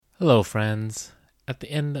Hello, friends. At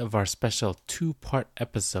the end of our special two-part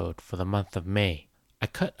episode for the month of May, I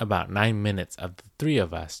cut about 9 minutes of the three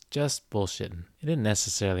of us just bullshitting. It didn't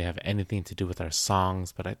necessarily have anything to do with our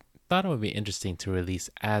songs, but I thought it would be interesting to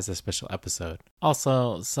release as a special episode.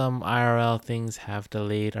 Also, some IRL things have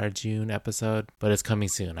delayed our June episode, but it's coming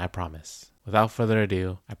soon, I promise. Without further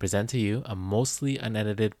ado, I present to you a mostly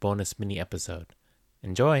unedited bonus mini episode.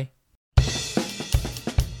 Enjoy!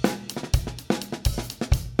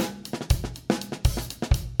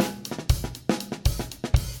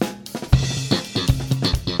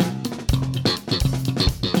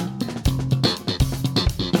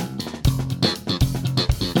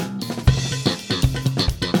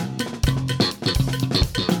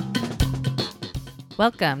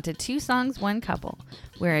 Welcome to Two Songs, One Couple,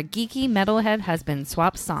 where a geeky metalhead husband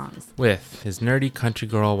swaps songs with his nerdy country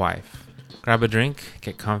girl wife. Grab a drink,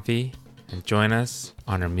 get comfy, and join us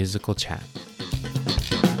on our musical chat.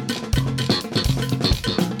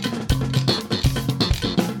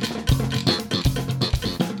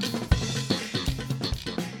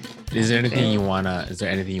 Is there anything you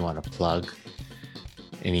wanna plug?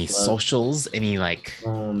 Any socials? Any like?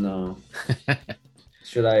 Oh no.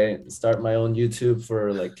 Should I start my own YouTube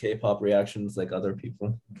for like K-pop reactions like other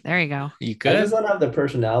people? There you go. You I could. just don't have the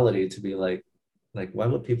personality to be like why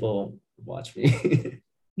would people watch me?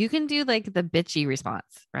 You can do like the bitchy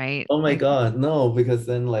response, right? Oh my Like, god, no, because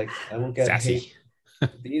then like I won't get Sassy.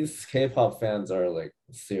 hate. These K-pop fans are like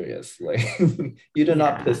serious. Like you do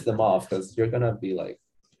not Yeah. piss them off because you're gonna be like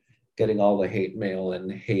getting all the hate mail and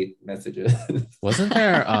hate messages. Wasn't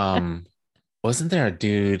there a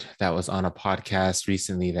dude that was on a podcast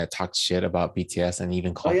recently that talked shit about BTS and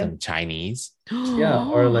even called yeah. them Chinese? Yeah,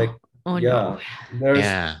 or like oh yeah. no. There's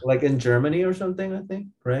Yeah. like in Germany or something, I think,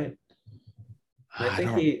 right? I I think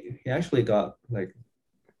don't- he actually got like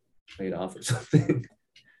laid off or something.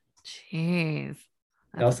 Jeez.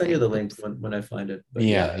 I'll That's a send you big the link oops. when I find it. But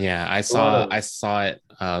yeah. I lot of- saw it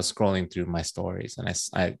scrolling through my stories, and I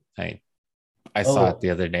saw Oh. it the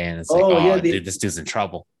other day, and it's Oh, like, yeah, dude, this dude's in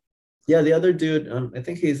trouble. Yeah, the other dude, I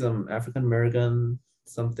think he's African American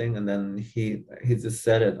something, and then he just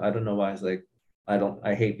said it. I don't know why. He's like,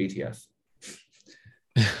 I hate BTS.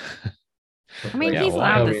 I mean, Yeah, he's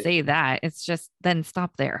why? allowed to say that. It's just then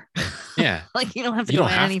stop there. Yeah, Like you don't have to you go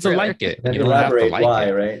don't have any to further. like it. And You don't have to elaborate like why,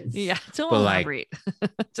 it. right? Yeah, don't But, like- elaborate.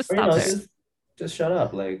 Just Or, stop there. just shut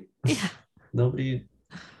up. Like Yeah. nobody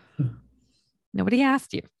Nobody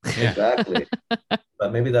asked you. Yeah. exactly.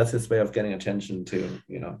 But maybe that's his way of getting attention too.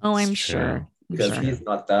 Oh, I'm It's sure. true. I'm Because sure. he's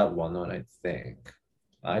not that well known, I think.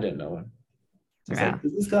 I didn't know him. It's Yeah. like,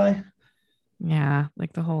 who's this guy? Yeah,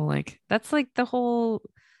 like the whole that's like the whole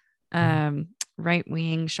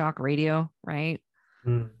right-wing shock radio, right?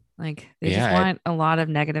 Hmm. Like they Yeah, just want a lot of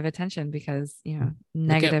negative attention because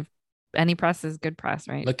negative any press is good press,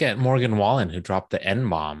 right? Look at Morgan Wallen, who dropped the N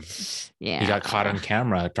bomb. Yeah. He got caught on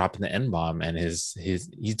camera dropping the N bomb, and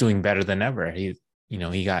he's doing better than ever. He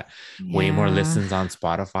got way more Yeah. listens on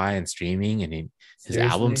Spotify and streaming, and his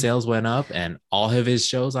album Seriously? sales went up, and all of his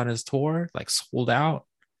shows on his tour like sold out.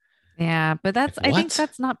 Yeah, but Like, I think what?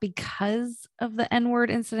 that's not because of the N-word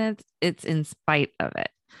incident. It's in spite of it,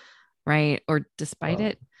 right? Or despite Oh.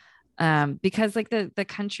 it. Because like the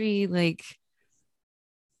country like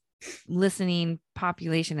listening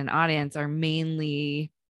population and audience are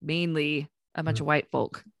mainly a bunch of white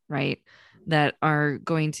folk, right? That are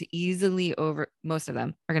going to most of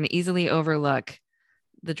them are going to easily overlook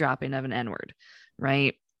the dropping of an N-word,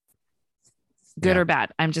 right? Good Yeah. or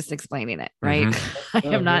bad. I'm just explaining it, right? I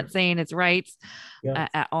am not saying it's right Yeah.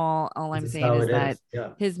 at all. All I'm This saying how is it that Yeah,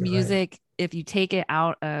 his you're right. music, if you take it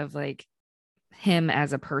out of like him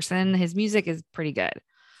as a person, his music is pretty good.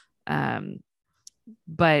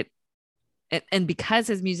 But and because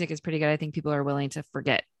his music is pretty good, I think people are willing to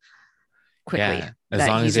forget quickly Yeah, as that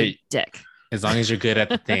long he's as a dick. As long as you're good at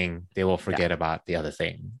the thing, they will forget about the other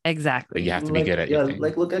thing. Exactly. But you have to be good at yeah, your thing.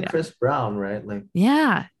 like look at Yeah. Chris Brown, right? Like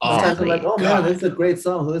Yeah. Oh, sometimes I'm Exactly. like, oh God. man, this is a great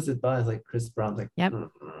song. Who is it by? It's like Chris Brown. Like, Yep. mm.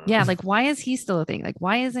 Yeah. Like, why is he still a thing? Like,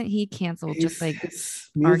 why isn't he canceled? Just like, his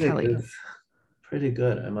R. music Kelly. is pretty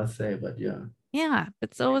good, I must say. But yeah, yeah,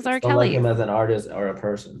 but so is R. don't like Kelly. him as an artist or a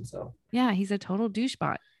person. So Yeah, he's a total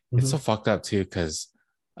douchebot. It's Mhm. so fucked up too, because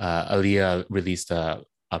Aaliyah released a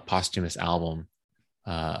posthumous album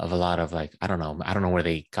of a lot of like I don't know where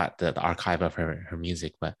they got the archive of her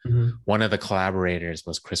music, but Mhm. one of the collaborators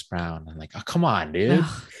was Chris Brown. I'm like, oh come on, dude, Ugh,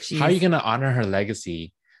 how are you jeez. gonna honor her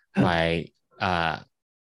legacy by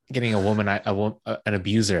getting an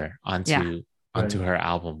abuser onto Right. her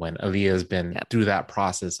album when Aaliyah's been Yep. through that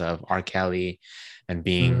process of R. Kelly and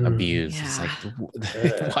being abused? It's like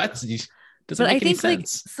Yeah. what? Doesn't But I make any think like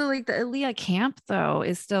sense. so like the Aaliyah camp though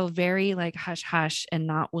is still very like hush hush and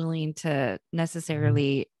not willing to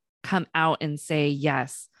necessarily come out and say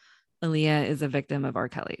yes, Aaliyah is a victim of R.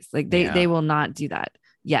 Kelly's. Like they Yeah. will not do that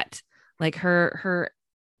yet. Like her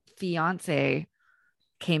fiance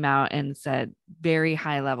came out and said very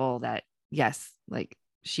high level that yes, like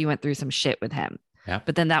she went through some shit with him. Yeah.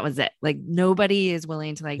 But then that was it. Like nobody is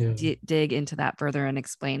willing to like Yeah. dig into that further and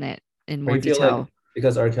explain it in Or more you feel detail. like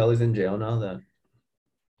because R. Kelly's in jail now that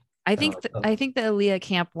I think I think the Aaliyah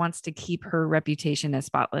camp wants to keep her reputation as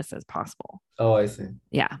spotless as possible. oh, I see.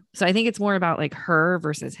 Yeah. So I think it's more about like her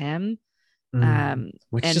versus him. Which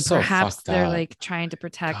And is so perhaps fucked they're up. like trying to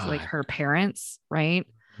protect like God. her parents, right?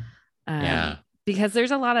 Yeah. Because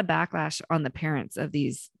there's a lot of backlash on the parents of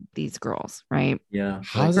these girls, right? Yeah.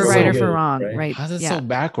 How's For it right so or for good, wrong, right? How's it Yeah. so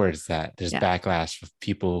backwards that there's Yeah. backlash with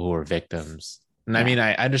people who are victims? And I Yeah. mean,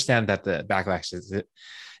 I understand that the backlash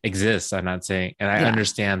exists. I'm not saying, and I Yeah.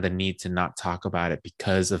 understand the need to not talk about it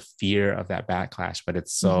because of fear of that backlash, but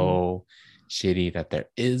it's so shitty that there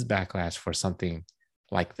is backlash for something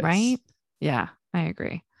like this. Right? Yeah, I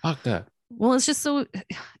agree. Fucked up. Well, it's just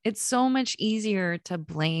it's so much easier to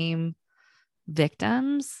blame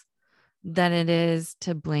victims than it is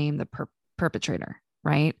to blame the perpetrator,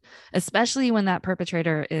 right? Especially when that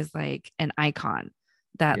perpetrator is like an icon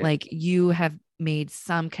that like you have made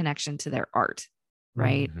some connection to their art,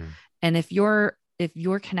 right? Mhm. And if your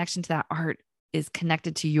connection to that art is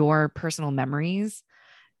connected to your personal memories,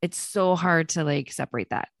 it's so hard to like separate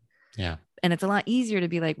that. Yeah. And it's a lot easier to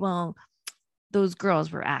be like, well, those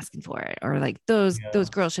girls were asking for it, or like those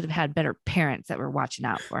girls should have had better parents that were watching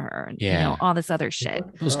out for her, and you know, all this other shit.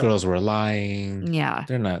 Those girls were lying. Yeah.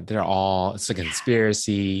 They're all, it's a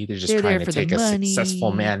conspiracy. They're just trying to take a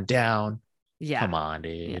successful man down. Yeah. Come on,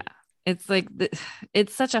 dude. Yeah. It's like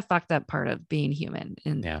it's such a fucked up part of being human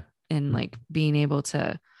and like being able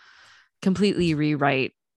to completely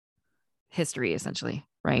rewrite history essentially,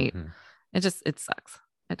 right? It sucks.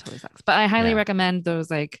 It totally sucks. But I highly recommend those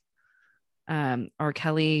like R.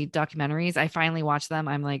 Kelly documentaries. I finally watched them.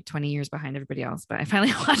 I'm like 20 years behind everybody else, but I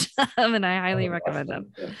finally watched them and I highly recommend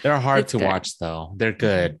them. They're hard to watch though. They're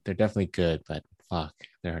good. They're definitely good, but fuck,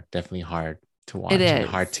 they're definitely hard to watch and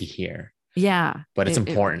hard to hear. Yeah. But it's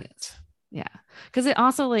important. It really yeah. Because it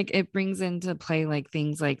also like it brings into play like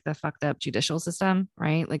things like the fucked up judicial system,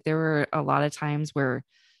 right? Like there were a lot of times where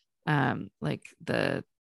like the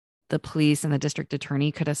police and the district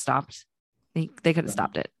attorney could have stopped. They could have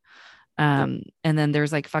stopped it. And then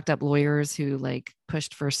there's like fucked up lawyers who like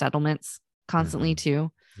pushed for settlements constantly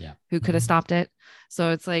too. Yeah. Who could have stopped it.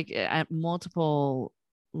 So it's like at multiple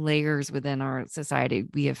layers within our society,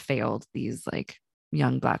 we have failed these like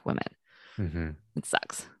young Black women. It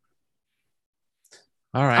sucks.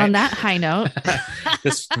 All right. On that high note,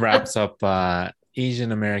 this wraps up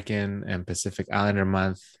Asian American and Pacific Islander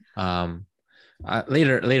month.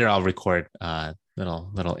 Later I'll record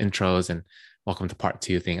little intros and welcome to part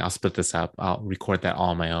 2 thing. I'll split this up. I'll record that all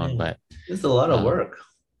on my own, but it's a lot of work.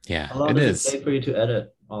 Yeah, how long does it take for you to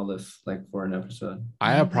edit all this, like for an episode?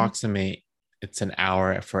 I approximate it's an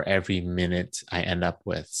hour for every minute I end up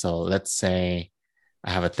with. So let's say I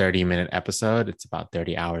have a 30-minute episode. It's about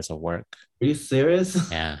 30 hours of work. Are you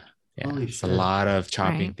serious? Yeah. Holy it's shit. A lot of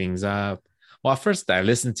chopping things up. Well, at first I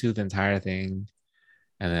listened to the entire thing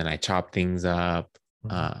and then I chop things up.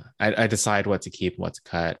 I decide what to keep, what to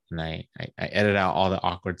cut, and I edit out all the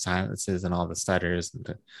awkward silences and all the stutters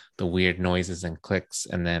and the weird noises and clicks,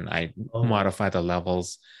 and then I modify the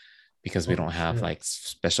levels because we don't have like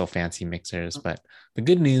special fancy mixers. But the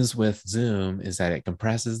good news with Zoom is that it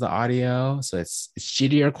compresses the audio, so it's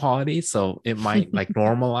shittier quality, so it might like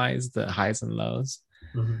normalize the highs and lows.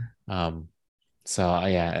 So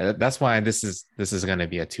yeah, that's why this is going to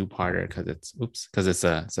be a 2-parter because it's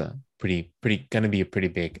a pretty going to be a pretty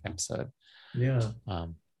big episode. Yeah.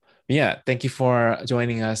 Yeah. Thank you for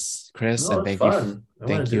joining us, Chris, and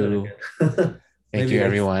thank you,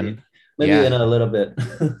 everyone. Maybe in a little bit.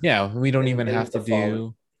 Yeah, we don't even have to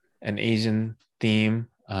do an Asian theme.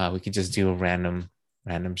 We could just do random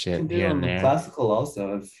shit here and there. Classical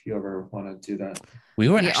also, if you ever want to do that. We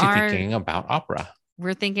were actually thinking about opera.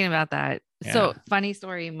 We're thinking about that. Yeah. So funny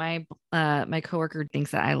story. My coworker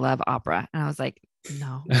thinks that I love opera, and I was like,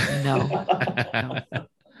 no,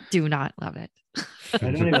 do not love it. I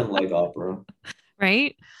don't even like opera.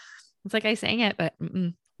 Right? It's like I sang it, but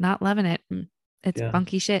not loving it. It's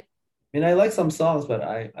funky shit. I mean, I like some songs, but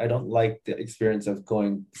I don't like the experience of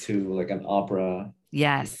going to like an opera.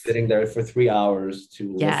 Yes. Sitting there for 3 hours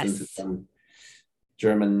to listen to some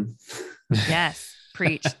German. Yes.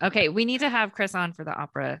 Preach. Okay, we need to have Chris on for the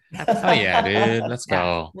opera episode. Oh yeah, dude. Let's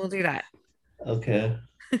go. We'll do that. Okay.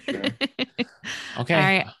 Sure. Okay. All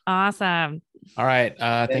right. Awesome. All right.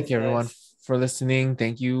 Thank Thanks, you, everyone, guys. for listening.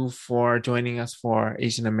 Thank you for joining us for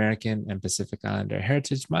Asian American and Pacific Islander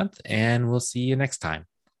Heritage Month. And we'll see you next time.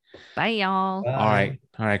 Bye, y'all. All Bye. right.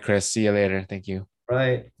 All right, Chris. See you later. Thank you.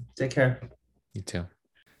 Right. Take care. You too.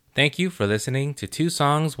 Thank you for listening to Two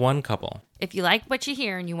Songs, One Couple. If you like what you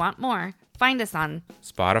hear and you want more, find us on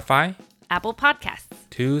Spotify, Apple Podcasts,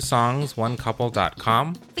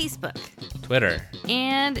 twosongsoneCouple.com, Facebook, Twitter.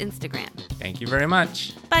 and Instagram. Thank you very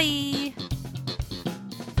much. Bye.